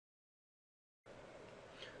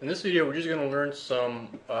In this video, we're just going to learn some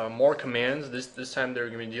more commands. This time they're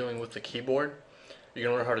going to be dealing with the keyboard. You're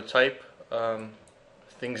going to learn how to type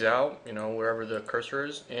things out, wherever the cursor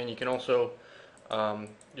is, and you can also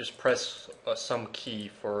just press some key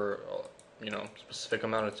for specific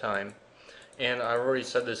amount of time. And I already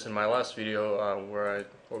said this in my last video where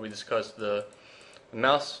we discussed the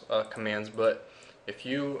mouse commands. But if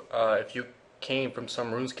you came from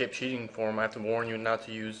some RuneScape cheating forum, I have to warn you not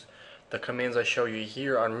to use the commands I show you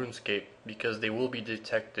here on RuneScape, because they will be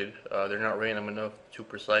detected. They're not random enough, too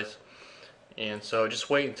precise. And so just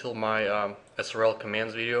wait until my SRL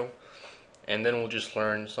commands video, and then we'll just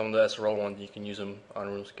learn some of the SRL ones. You can use them on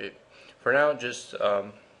RuneScape. For now, just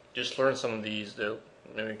learn some of these.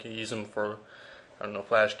 Maybe you can use them for, I don't know,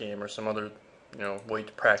 Flash game or some other way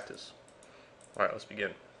to practice. Alright, let's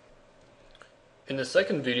begin. In the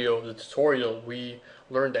second video of the tutorial, we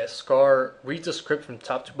learned that SCAR reads the script from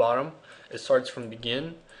top to bottom. It starts from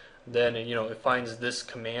begin, then it finds this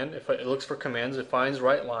command. If it looks for commands, it finds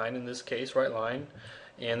right line, in this case right line,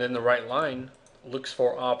 and then the right line looks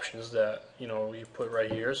for options that you put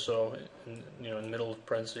right here. So in the middle of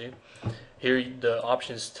parentheses, here the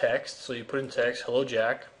option is text, so you put in text, hello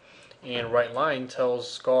Jack, and right line tells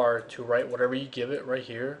SCAR to write whatever you give it right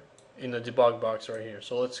here in the debug box right here.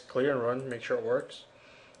 So let's clear and run, make sure it works.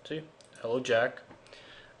 See, hello Jack.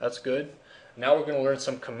 That's good. Now we're going to learn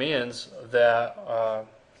some commands that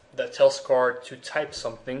that tell SCAR to type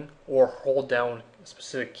something or hold down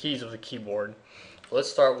specific keys of the keyboard. So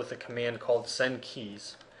let's start with a command called send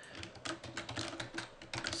keys.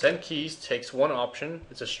 Send keys takes one option.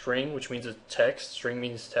 It's a string, which means it's text. String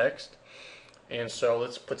means text. And so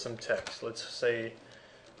let's put some text. Let's say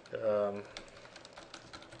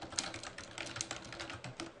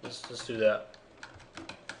let's do that.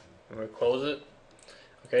 I'm going to close it.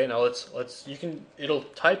 Okay, now it'll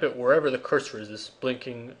type it wherever the cursor is, this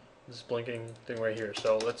blinking thing right here.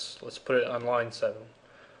 So let's put it on line 7.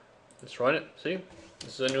 Let's run it. See?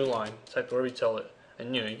 This is a new line. Type wherever you tell it.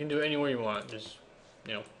 And you can do it anywhere you want. Just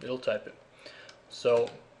it'll type it. So,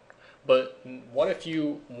 but what if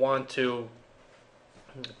you want to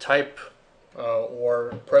type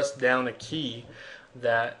or press down a key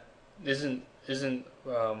that isn't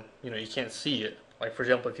you can't see it? Like, for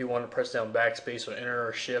example, if you want to press down backspace or enter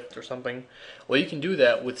or shift or something, well, you can do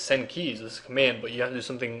that with send keys, this command, but you have to do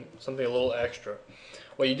something a little extra.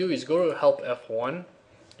 What you do is go to help F1,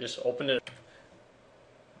 just open it,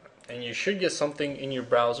 and you should get something in your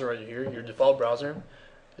browser right here, your default browser.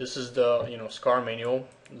 This is the SCAR manual.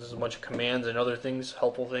 This is a bunch of commands and other things,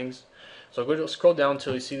 helpful things. So go to scroll down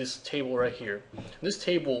until you see this table right here. This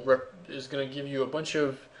table is going to give you a bunch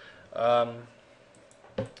of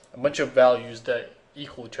values that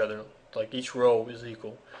equal each other, like each row is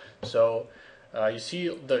equal. So you see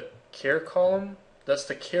the char column, that's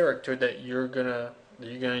the character that you're gonna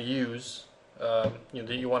use, that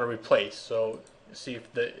you want to replace. So see if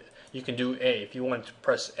you can do A. If you want to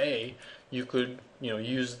press A, you could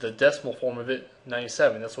use the decimal form of it,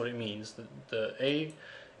 97. That's what it means. The A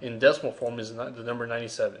in decimal form is the number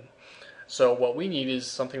 97. So what we need is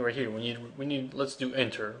something right here. We need let's do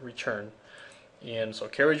enter, return. And so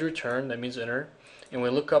carriage return, that means enter. And we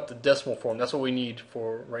look up the decimal form. That's what we need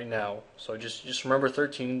for right now. So just remember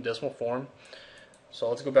 13 decimal form. So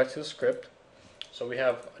let's go back to the script. So we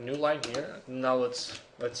have a new line here. Now let's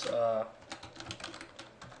press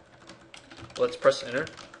enter.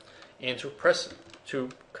 And to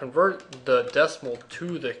convert the decimal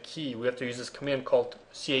to the key, we have to use this command called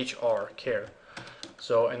char.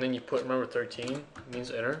 So and then you put, remember 13 means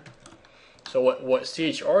enter. So what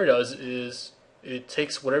CHR does is it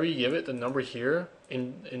takes whatever you give it, the number here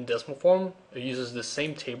in decimal form. It uses the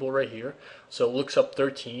same table right here. So it looks up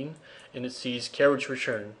 13 and it sees carriage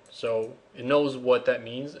return. So it knows what that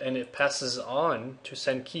means, and it passes on to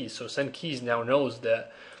send keys. So send keys now knows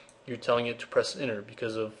that you're telling it to press enter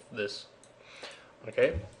because of this.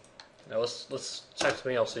 Okay. Now let's type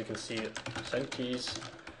something else so you can see it. Send keys.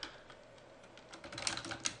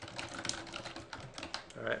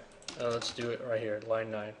 All right. Let's do it right here, line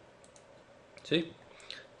 9. See?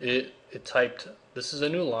 It typed, this is a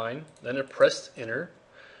new line, then it pressed enter,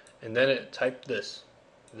 and then it typed this.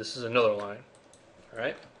 This is another line.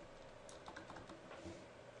 Alright?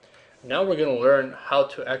 Now we're going to learn how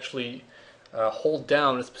to actually hold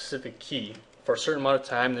down a specific key for a certain amount of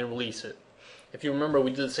time and then release it. If you remember,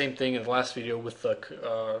 we did the same thing in the last video with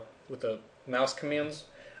the mouse commands.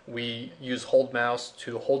 We use hold mouse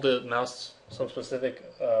to hold the mouse, some specific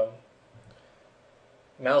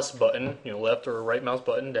mouse button, left or right mouse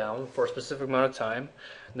button down for a specific amount of time.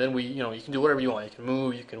 And then you can do whatever you want. You can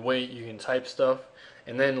move, you can wait, you can type stuff.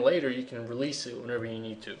 and then later you can release it whenever you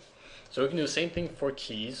need to. So we can do the same thing for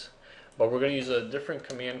keys, but we're going to use a different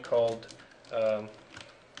command called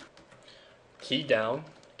key down.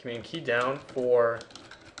 Command key down for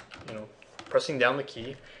pressing down the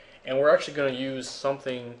key, and we're actually going to use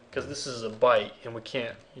something because this is a byte, and we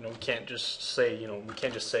can't just say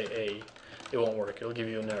A. It won't work. It'll give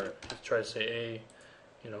you an error. If you try to say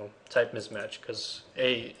A, type mismatch because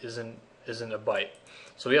A isn't a byte.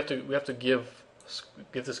 So we have to give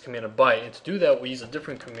this command a byte, and to do that we use a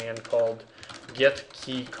different command called get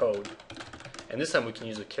key code, and this time we can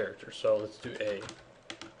use a character. So let's do A.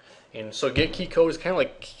 And so get key code is kind of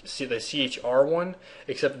like the CHR one,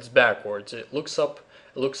 except it's backwards. It looks up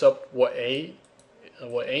what A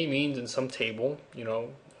means in some table.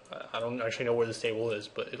 I don't actually know where this table is,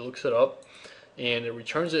 but it looks it up, and it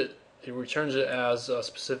returns it. It returns it as a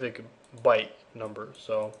specific byte number.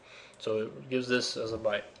 So it gives this as a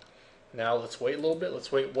byte. Now let's wait a little bit.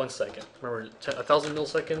 Let's wait 1 second. Remember, 1,000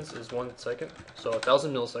 milliseconds is 1 second. So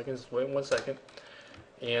 1,000 milliseconds. Wait 1 second.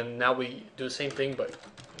 And now we do the same thing, but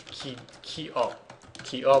key up.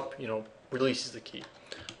 Key up, releases the key.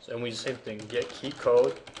 So, and we do the same thing. Get key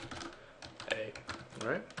code A.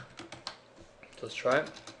 All right. So let's try it.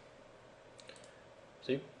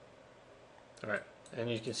 See? All right. And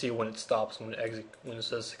you can see when it stops, when it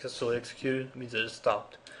says successfully executed, it means that it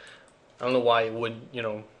stopped. I don't know why it would,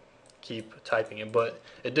 keep typing it, but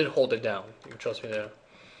it did hold it down. You can trust me there.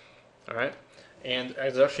 All right. And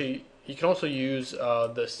you can also use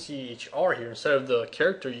the CHR here instead of the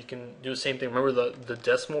character. You can do the same thing. Remember the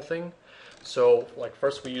decimal thing? So like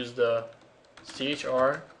first we use the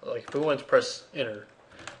CHR. Like if we want to press enter,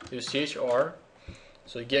 do CHR.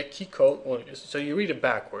 So you get key code. So you read it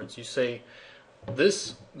backwards. You say the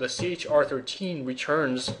CHR13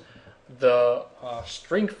 returns the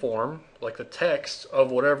string form, like the text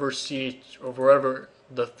of whatever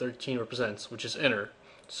the 13 represents, which is enter.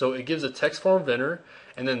 So it gives a text form of enter,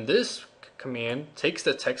 and then this command takes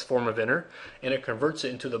the text form of enter and it converts it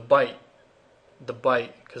into the byte.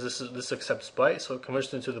 Because this accepts byte, so it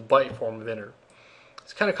converts it into the byte form of enter.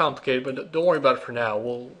 It's kind of complicated, but don't worry about it for now.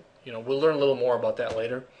 We'll learn a little more about that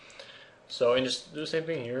later. So and just do the same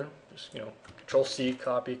thing here. Just Control C,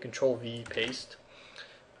 copy, Control V, paste.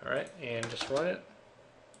 All right, and just run it.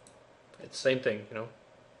 It's the same thing, All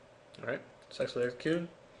right, successfully executed.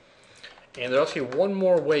 And there's actually one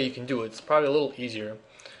more way you can do it. It's probably a little easier.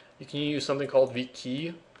 You can use something called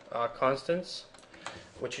VK constants.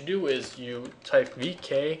 What you do is you type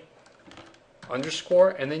VK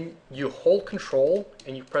underscore, and then you hold Control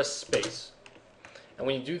and you press space. And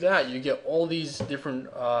when you do that, you get all these different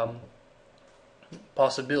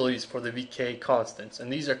possibilities for the VK constants.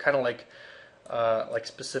 And these are kind of like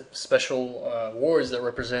special words that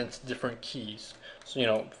represent different keys.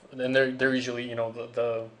 So and they're usually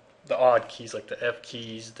the odd keys, like the F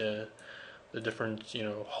keys, the different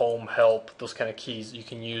home, help, those kind of keys. You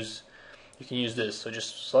can use this. So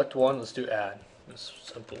just select one. Let's do add. It's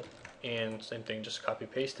simple. And same thing. Just copy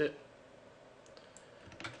paste it.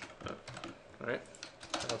 All right.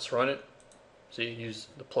 Let's run it. So you use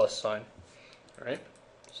the plus sign. All right.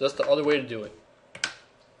 So that's the other way to do it.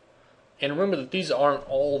 And remember that these aren't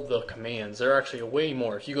all the commands. There are actually way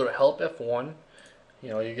more. If you go to help F1,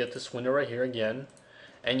 you get this window right here again,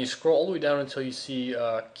 and you scroll all the way down until you see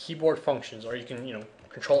keyboard functions, or you can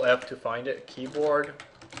Control F to find it. Keyboard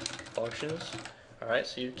functions. All right,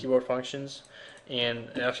 so you keyboard functions, and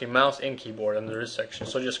actually mouse and keyboard under this section.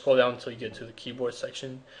 So just scroll down until you get to the keyboard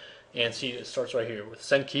section, and see it starts right here with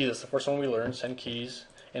send keys. That's the first one we learned. Send keys.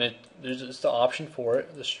 And it's the option for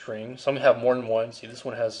it, the string. Some have more than one. See, this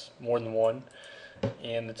one has more than one,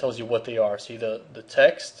 and it tells you what they are. See, the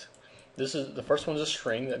text. This is the first one's a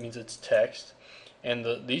string. That means it's text. And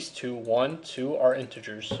these two, 1, 2, are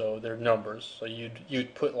integers, so they're numbers. So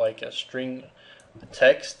you'd put like a string, a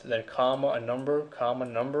text, then comma, a number,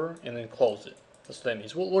 and then close it. That's what that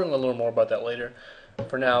means. We'll learn a little more about that later.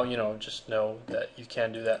 For now, just know that you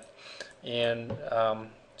can do that. And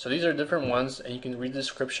so these are different ones, and you can read the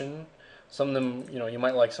description. Some of them, you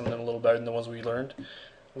might like some of them a little better than the ones we learned,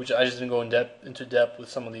 which I just didn't go into depth with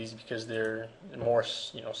some of these because they're more,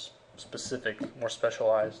 specific, more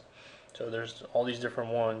specialized. So there's all these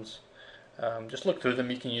different ones. Just look through them.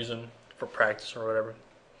 You can use them for practice or whatever.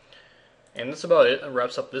 And that's about it. That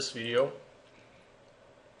wraps up this video.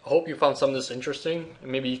 I hope you found some of this interesting,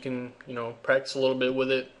 and maybe you can, practice a little bit with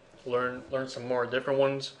it, learn some more different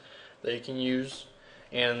ones that you can use.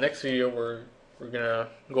 And next video we're gonna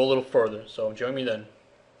go a little further, so join me then.